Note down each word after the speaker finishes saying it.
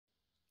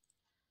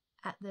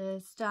At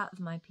the start of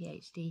my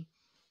PhD,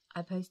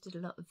 I posted a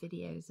lot of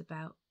videos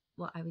about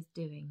what I was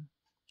doing,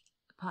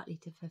 partly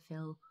to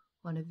fulfill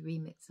one of the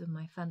remits of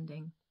my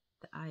funding,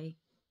 that I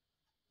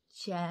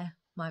share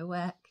my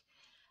work,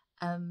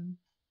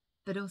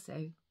 but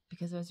also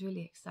because I was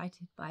really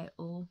excited by it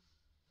all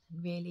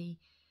and really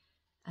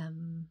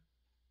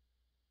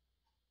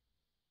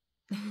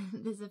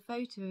there's a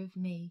photo of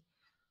me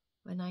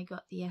when I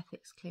got the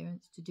ethics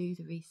clearance to do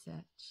the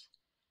research,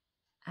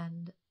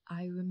 and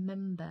I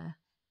remember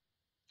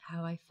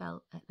how I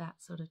felt at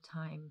that sort of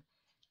time,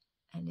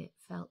 and it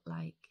felt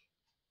like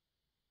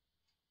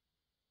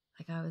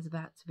I was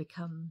about to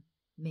become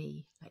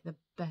me, like the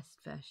best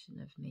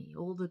version of me.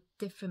 All the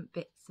different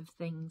bits of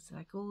things,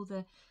 like all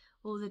the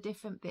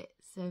different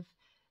bits of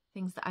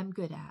things that I'm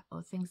good at,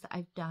 or things that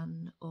I've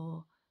done,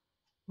 or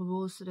we're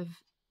all sort of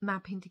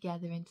mapping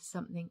together into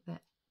something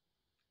that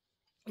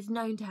is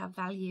known to have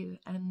value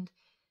and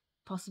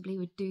possibly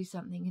would do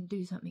something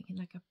in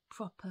like a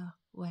proper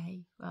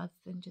way, rather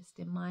than just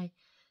in my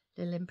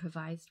little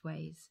improvised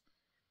ways.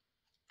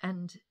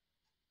 And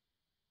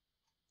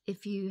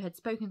if you had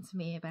spoken to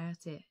me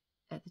about it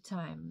at the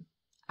time,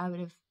 I would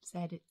have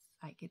said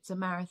it's a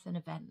marathon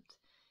event,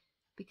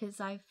 because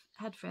I've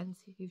had friends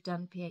who've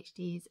done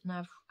PhDs, and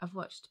I've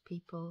watched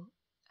people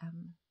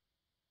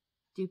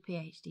do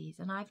PhDs,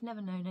 and I've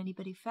never known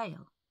anybody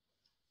fail.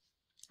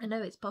 I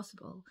know it's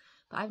possible,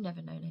 but I've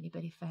never known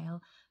anybody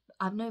fail.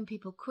 I've known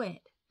people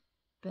quit,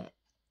 but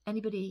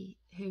anybody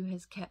who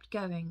has kept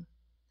going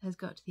has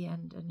got to the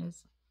end and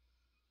has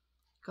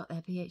got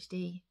their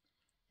PhD.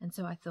 And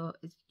so I thought,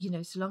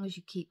 so long as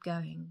you keep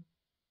going,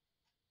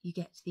 you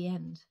get to the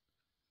end.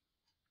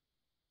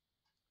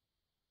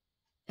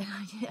 And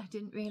I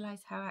didn't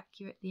realise how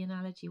accurate the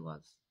analogy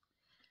was.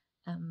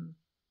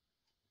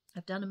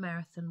 I've done a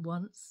marathon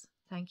once.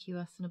 Thank you,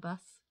 Us and a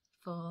Bus,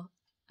 for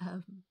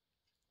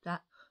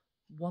that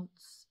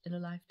once in a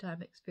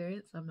lifetime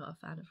experience. I'm not a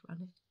fan of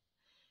running.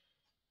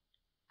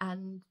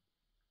 And,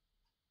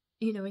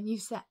 when you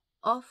set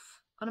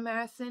off on a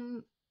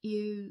marathon,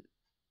 you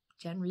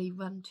generally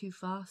run too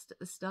fast at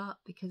the start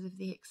because of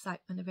the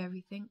excitement of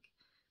everything.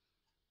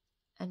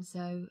 And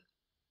so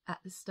at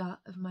the start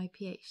of my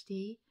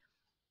PhD,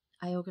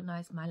 I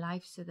organised my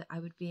life so that I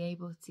would be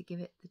able to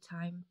give it the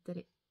time that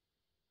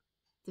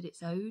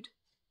it's owed.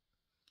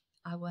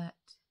 I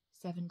worked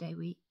 7-day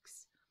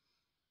weeks.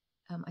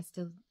 I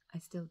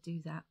still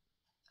do that.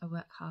 I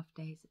work half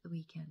days at the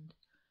weekend.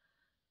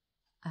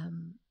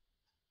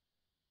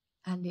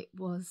 And it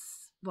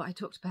was what I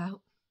talked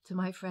about to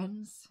my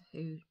friends,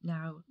 who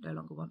now no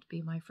longer want to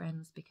be my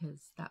friends,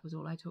 because that was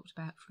all I talked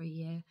about for a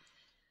year.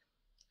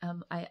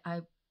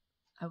 I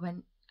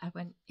went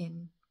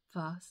in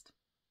fast,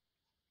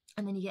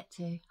 and then you get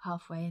to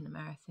halfway in a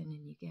marathon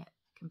and you get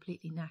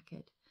completely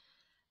knackered,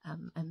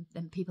 and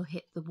then people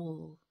hit the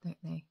wall,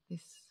 don't they?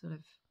 This sort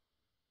of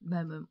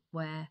moment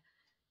where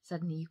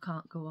suddenly you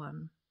can't go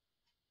on.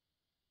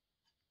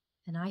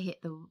 And I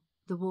hit the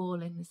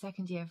wall in the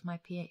second year of my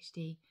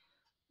PhD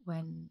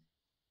when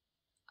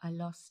I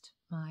lost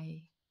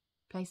my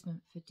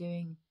placement for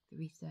doing the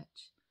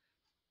research,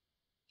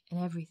 and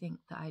everything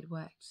that I'd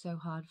worked so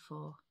hard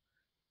for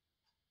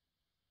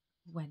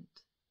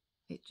went.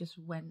 It just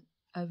went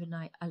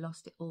overnight. I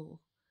lost it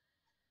all.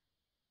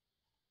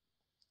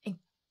 And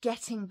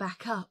getting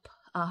back up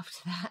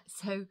after that,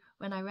 so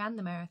when I ran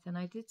the marathon,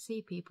 I did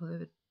see people who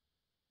had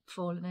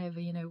fallen over,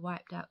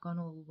 wiped out, gone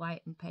all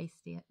white and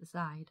pasty at the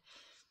side.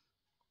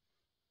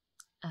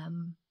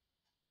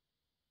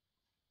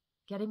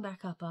 Getting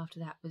back up after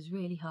that was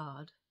really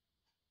hard.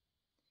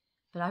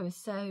 But I was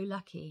so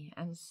lucky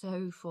and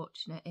so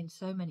fortunate in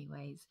so many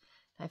ways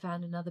that I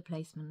found another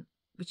placement,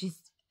 which is,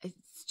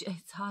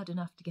 it's hard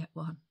enough to get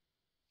one,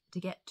 to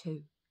get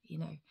two,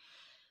 I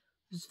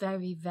was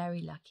very,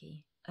 very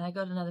lucky. And I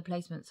got another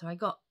placement, so I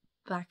got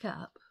back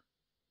up.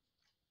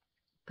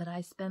 But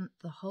I spent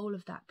the whole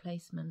of that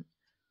placement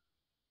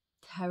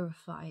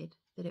terrified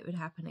that it would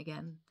happen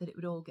again, that it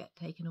would all get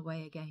taken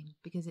away again,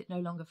 because it no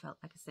longer felt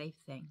like a safe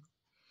thing.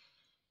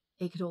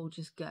 It could all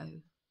just go.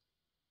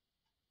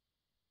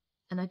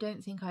 And I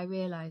don't think I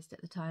realised at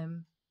the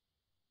time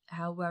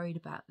how worried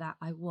about that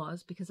I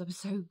was, because I was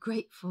so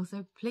grateful,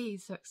 so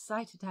pleased, so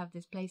excited to have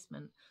this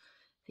placement,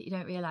 that you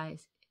don't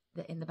realise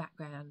that in the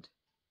background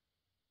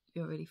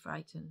you're really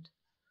frightened.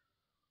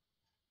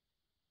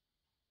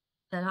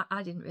 And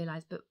I didn't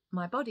realise, but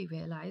my body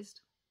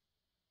realised.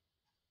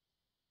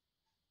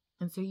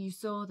 And so you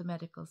saw the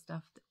medical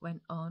stuff that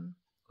went on,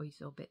 or you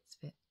saw bits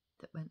of it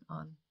that went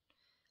on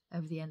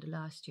over the end of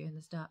last year and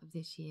the start of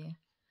this year.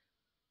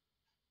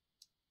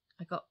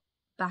 I got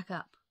back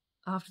up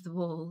after the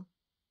wall,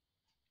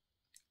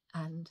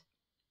 and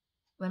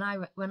when I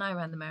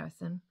ran the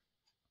marathon,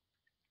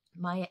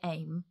 my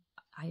aim,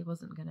 I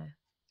wasn't going to,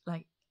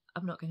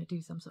 I'm not going to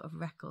do some sort of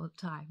record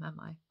time, am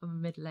I? I'm a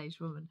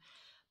middle-aged woman.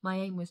 My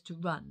aim was to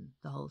run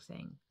the whole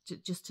thing,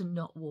 just to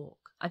not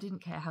walk. I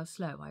didn't care how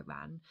slow I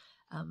ran.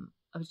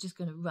 I was just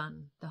going to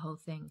run the whole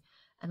thing.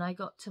 And I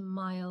got to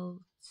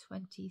mile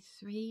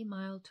 23,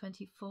 mile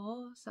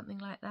 24, something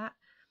like that.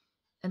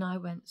 And I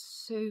went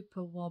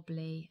super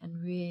wobbly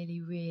and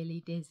really,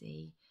 really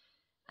dizzy.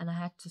 And I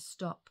had to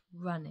stop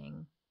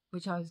running,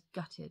 which I was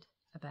gutted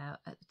about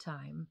at the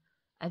time.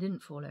 I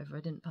didn't fall over,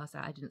 I didn't pass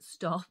out, I didn't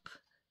stop.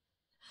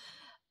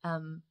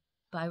 But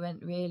I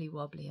went really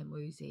wobbly and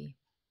woozy.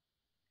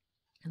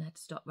 And I had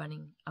to stop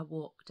running. I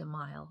walked a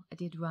mile. I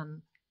did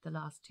run the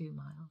last 2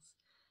 miles.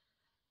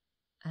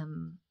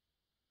 And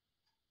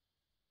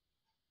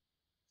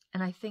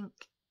I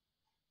think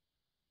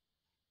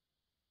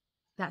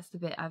that's the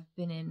bit I've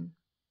been in.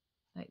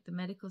 Like, the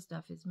medical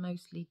stuff is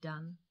mostly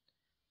done.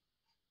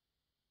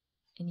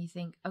 And you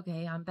think,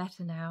 okay, I'm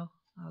better now.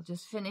 I'll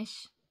just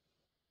finish.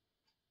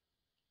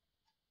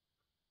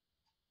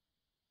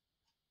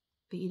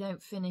 But you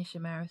don't finish a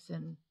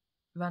marathon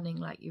running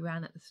like you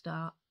ran at the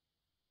start.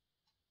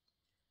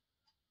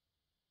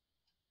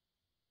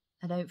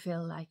 I don't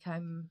feel like I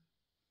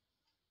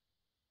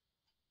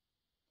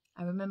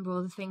remember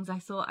all the things I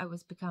thought I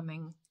was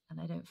becoming, and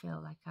I don't feel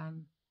like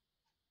I'm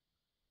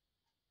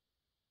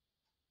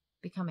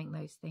becoming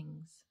those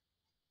things.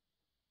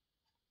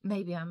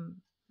 Maybe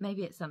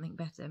it's something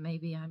better.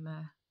 Maybe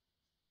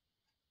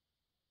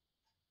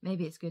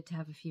it's good to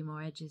have a few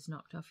more edges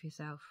knocked off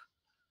yourself.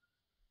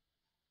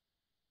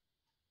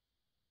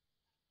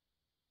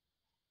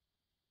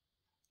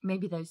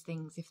 Maybe those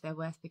things, if they're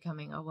worth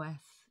becoming, are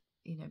worth,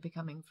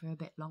 becoming for a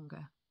bit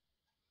longer.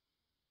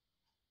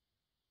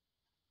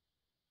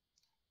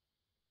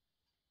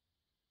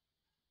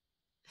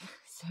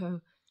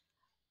 So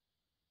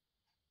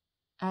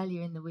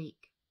earlier in the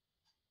week,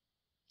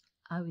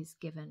 I was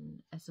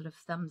given a sort of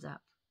thumbs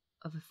up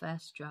of a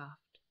first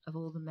draft of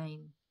all the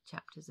main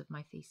chapters of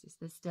my thesis.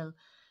 There's still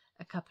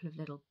a couple of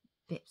little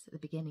bits at the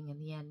beginning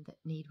and the end that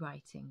need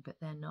writing, but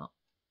they're not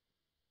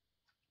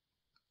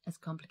as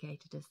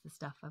complicated as the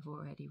stuff I've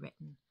already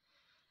written.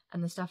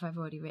 And the stuff I've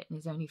already written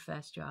is only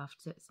first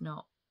draft, so it's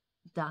not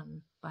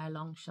done by a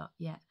long shot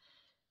yet,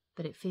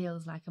 but it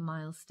feels like a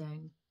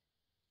milestone.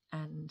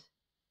 And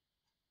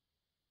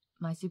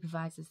my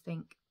supervisors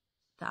think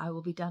that I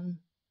will be done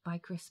by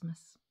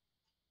Christmas.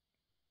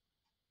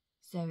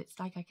 So it's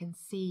like I can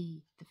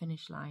see the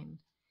finish line,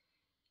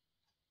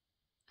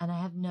 and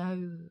I have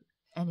no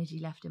energy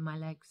left in my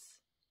legs,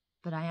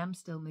 but I am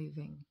still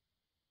moving.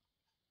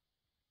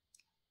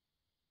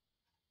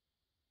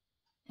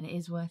 And it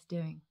is worth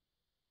doing.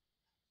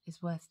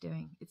 It's worth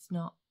doing.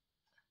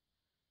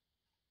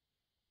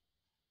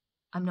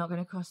 I'm not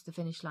going to cross the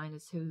finish line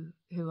as who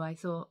I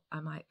thought I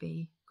might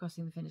be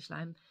crossing the finish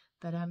line,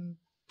 but I'm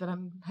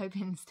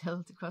hoping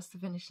still to cross the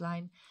finish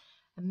line,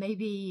 and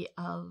maybe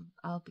I'll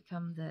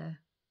become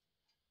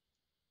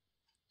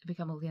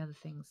all the other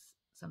things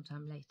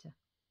sometime later.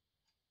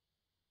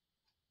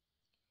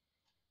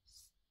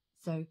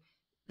 So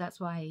that's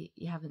why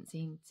you haven't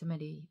seen so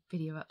many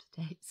video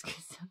up-to-dates,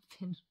 because I've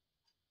been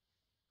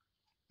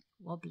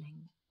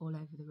wobbling all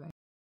over the road.